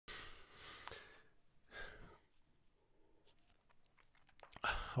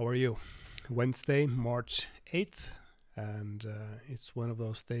how are you? Wednesday, March 8th, and it's one of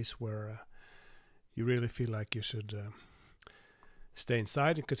those days where you really feel like you should stay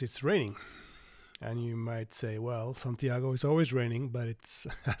inside because it's raining. And you might say, well, Santiago is always raining, but it's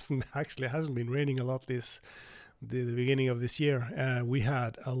hasn't been raining a lot the beginning of this year. We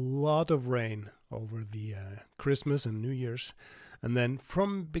had a lot of rain over the Christmas and New Year's, and then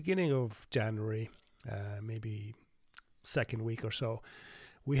from beginning of January, maybe second week or so,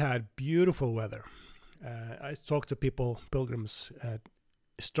 we had beautiful weather. I talked to pilgrims,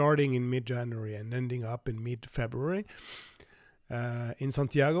 starting in mid-January and ending up in mid-February in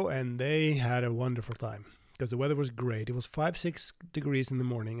Santiago, and they had a wonderful time because the weather was great. It was 5-6 degrees in the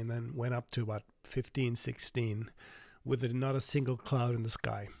morning and then went up to about 15-16 with not a single cloud in the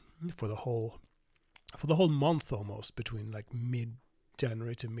sky for the whole month, almost between like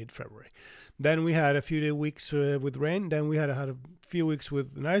mid-January to mid-February. Then we had a few weeks with rain. Then we had a few weeks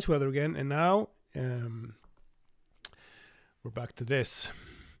with nice weather again, and now we're back to this,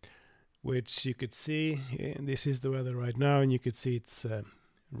 which you could see. This is the weather right now, and you could see it's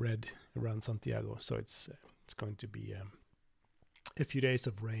red around Santiago. So it's going to be a few days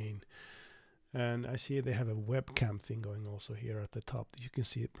of rain. And I see they have a webcam thing going also here at the top. You can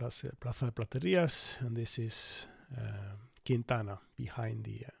see Plaza Platerías, and this is Quintana behind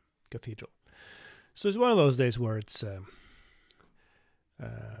the cathedral. So it's one of those days where it's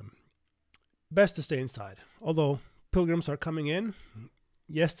best to stay inside. Although pilgrims are coming in.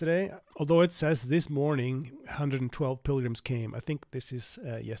 Yesterday, although it says this morning 112 pilgrims came, I think this is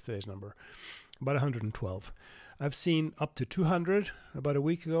yesterday's number, about 112. I've seen up to 200 about a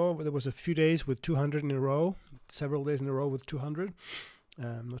week ago. There was a few days with 200 in a row, several days in a row with 200.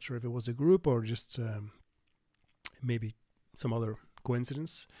 I'm not sure if it was a group or just maybe some other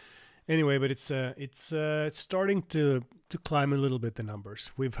coincidence. Anyway, but it's starting to climb a little bit, the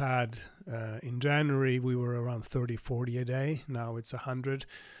numbers. We've had, in January, we were around 30-40 a day. Now it's 100.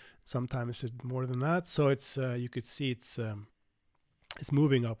 Sometimes it's more than that. So it's you could see it's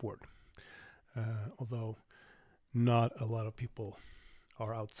moving upward, although not a lot of people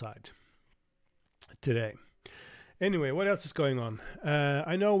are outside today. Anyway, what else is going on?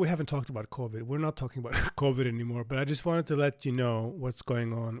 I know we haven't talked about COVID. We're not talking about COVID anymore, but I just wanted to let you know what's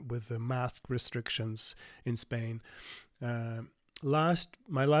going on with the mask restrictions in Spain. My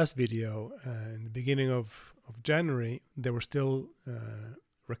last video, in the beginning of January, there were still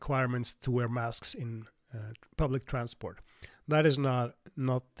requirements to wear masks in public transport. That is not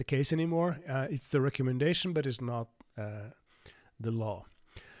the case anymore. It's the recommendation, but it's not the law.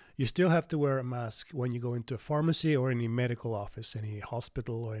 You still have to wear a mask when you go into a pharmacy or any medical office, any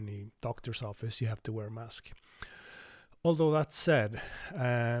hospital or any doctor's office. You have to wear a mask. Although that said,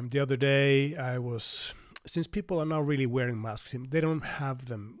 the other day since people are not really wearing masks, they don't have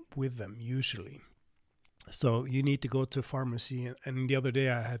them with them usually. So you need to go to a pharmacy. And the other day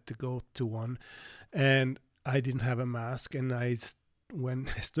I had to go to one and I didn't have a mask. And when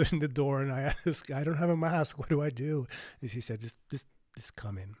I stood in the door and I asked, I don't have a mask, what do I do? And she said, just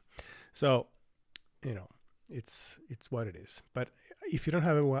come in. So, it's what it is. But if you don't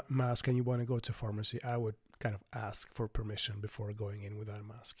have a mask and you want to go to pharmacy, I would kind of ask for permission before going in without a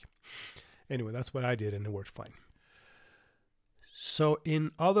mask. Anyway, that's what I did, and it worked fine. So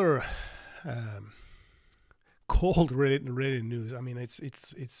in other cold related news, I mean,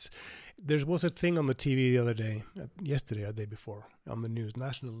 there was a thing on the TV the other day, yesterday or the day before, on the news,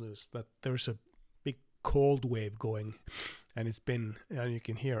 national news, that there's a big cold wave going. And it's been, and you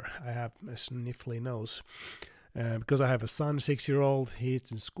can hear, I have a sniffly nose because I have a son, 6-year-old. He's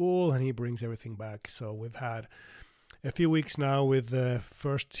in school and he brings everything back. So we've had a few weeks now with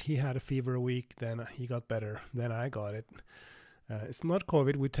first he had a fever a week, then he got better, then I got it. It's not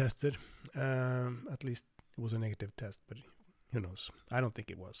COVID, we tested. At least it was a negative test, but who knows? I don't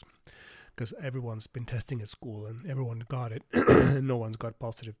think it was because everyone's been testing at school and everyone got it. No one's got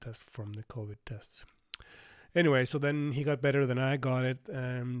positive tests from the COVID tests. Anyway, so then he got better, then I got it,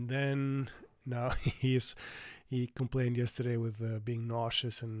 and then now he complained yesterday with being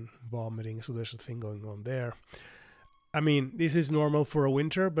nauseous and vomiting, so there's a thing going on there. I mean, this is normal for a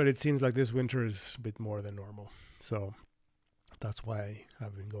winter, but it seems like this winter is a bit more than normal. So that's why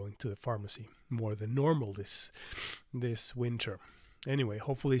I've been going to the pharmacy more than normal this winter. Anyway,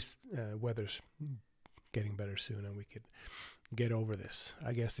 hopefully weather's getting better soon and we could get over this.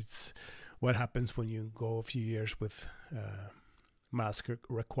 I guess it's what happens when you go a few years with mask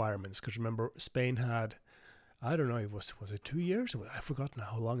requirements. Because remember, Spain had, I don't know, was it 2 years? I've forgotten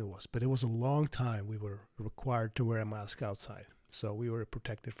how long it was, but it was a long time we were required to wear a mask outside. So we were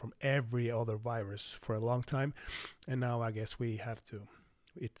protected from every other virus for a long time. And now I guess we have to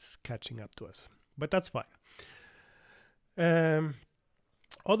it's catching up to us. But that's fine.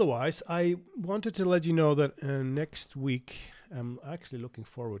 Otherwise, I wanted to let you know that next week I'm actually looking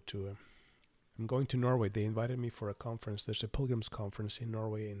forward to. I'm going to Norway. They invited me for a conference. There's a pilgrims conference in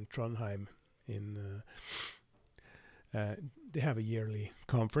Norway, in Trondheim. They have a yearly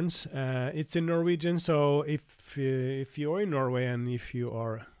conference. It's in Norwegian, so if you're in Norway and if you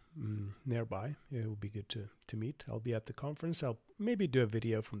are nearby, it would be good to meet. I'll be at the conference. I'll maybe do a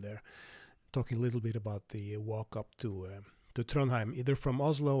video from there, talking a little bit about the walk up to Trondheim, either from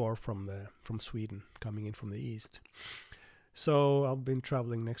Oslo or from Sweden, coming in from the east. So I'll be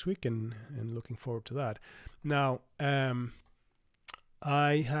traveling next week and looking forward to that. Now,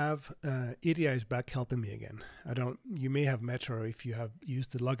 I have Iria is back helping me again. You may have met her if you have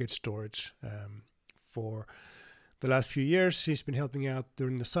used the luggage storage for the last few years. She's been helping out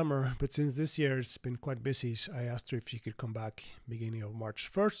during the summer, but since this year it's been quite busy, I asked her if she could come back beginning of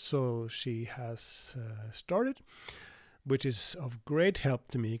March 1st. So she has started, which is of great help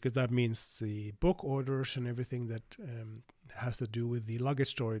to me, because that means the book orders and everything that has to do with the luggage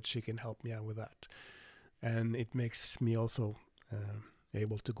storage, she can help me out with that. And it makes me also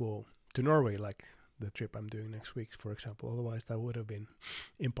able to go to Norway, like the trip I'm doing next week, for example. Otherwise, that would have been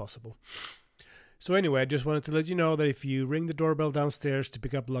impossible. So anyway, I just wanted to let you know that if you ring the doorbell downstairs to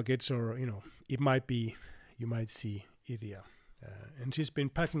pick up luggage, or it might be, you might see Iria. And she's been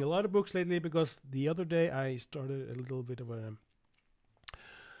packing a lot of books lately, because the other day I started a little bit of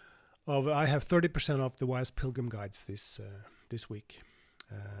I have 30% off the Wise Pilgrim guides this week.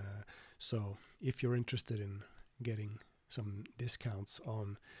 So if you're interested in getting some discounts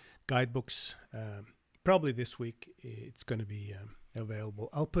on guidebooks, probably this week it's going to be available.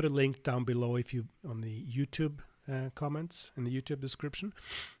 I'll put a link down below on the YouTube comments in the YouTube description,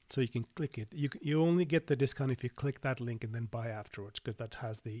 so you can click it. You only get the discount if you click that link and then buy afterwards, because that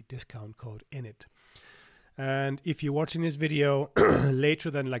has the discount code in it. And if you're watching this video later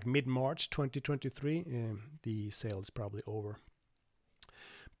than like mid-March 2023, the sale is probably over.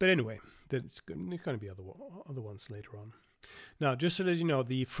 But anyway, there's going to be other ones later on. Now, just so that you know,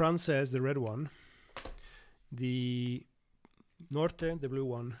 the Frances, the red one, the Norte, the blue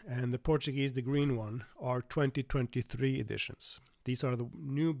one, and the Portuguese, the green one, are 2023 editions. These are the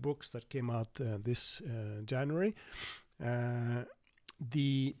new books that came out this January.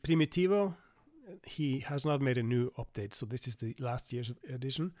 The Primitivo, he has not made a new update, so this is the last year's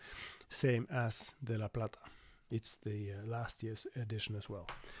edition, same as the La Plata. It's the last year's edition as well.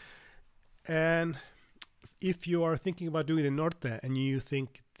 And if you are thinking about doing the Norte and you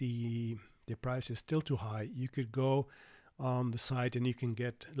think the price is still too high, you could go on the site and you can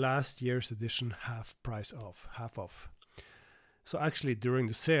get last year's edition half off. So actually during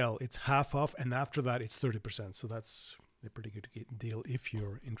the sale it's half off, and after that it's 30%. So that's a pretty good deal if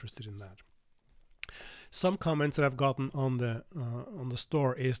you're interested in that. Some comments that I've gotten on the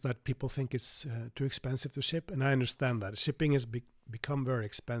store is that people think it's too expensive to ship, and I understand that. Shipping has become very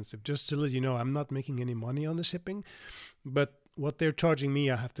expensive. Just to let you know, I'm not making any money on the shipping, but what they're charging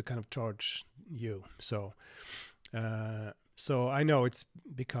me, I have to kind of charge you. So I know it's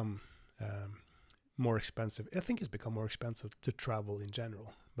become more expensive. I think it's become more expensive to travel in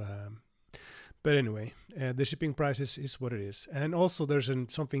general. But anyway, the shipping price is what it is. And also there's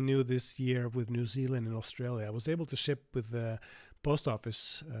something new this year with New Zealand and Australia. I was able to ship with the post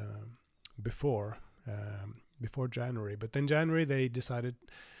office before January. But then January they decided,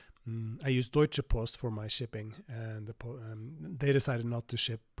 I used Deutsche Post for my shipping, and they decided not to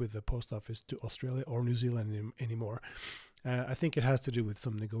ship with the post office to Australia or New Zealand anymore. I think it has to do with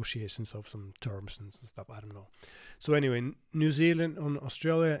some negotiations of some terms and stuff. I don't know. So anyway, New Zealand and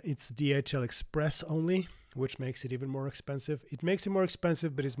Australia, it's DHL Express only, which makes it even more expensive. It makes it more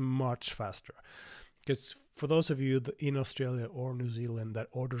expensive, but it's much faster. Because for those of you in Australia or New Zealand that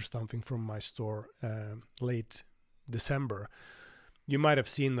order something from my store late December, you might have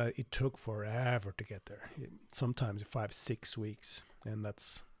seen that it took forever to get there. Sometimes 5-6 weeks, and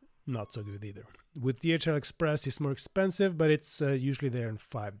that's not so good either. With DHL Express, it's more expensive, but it's usually there in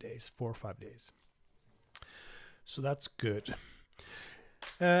 4 or 5 days. So that's good.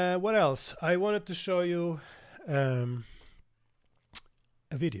 What else? I wanted to show you a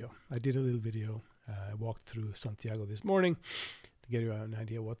video. I did a little video. I walked through Santiago this morning to get you an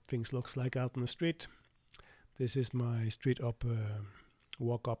idea what things looks like out on the street. This is my street up,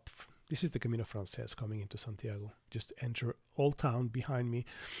 walk up. This is the Camino Frances coming into Santiago. Just enter Old Town behind me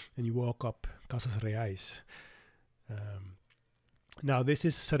and you walk up Casas Reais. Now this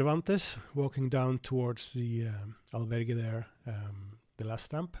is Cervantes walking down towards the albergue there, the last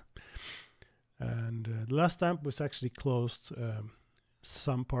stamp. And the last stamp was actually closed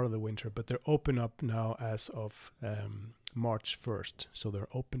some part of the winter, but they're open up now as of March 1st. So they're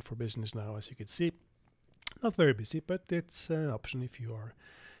open for business now, as you can see. Not very busy, but it's an option if you are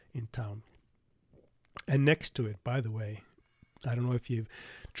in town. And next to it, by the way, I don't know if you've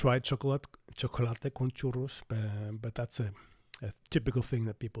tried chocolate con churros, but that's a typical thing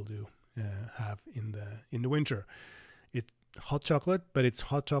that people do have in the winter. It's hot chocolate, but it's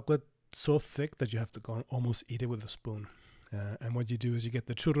hot chocolate so thick that you have to go and almost eat it with a spoon. And what you do is you get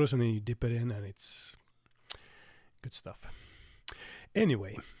the churros and then you dip it in, and it's good stuff.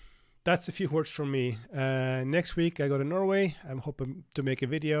 Anyway, that's a few words from me. Next week I go to Norway. I'm hoping to make a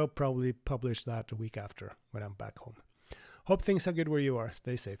video, probably publish that a week after when I'm back home. Hope things are good where you are.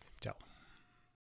 Stay safe. Ciao.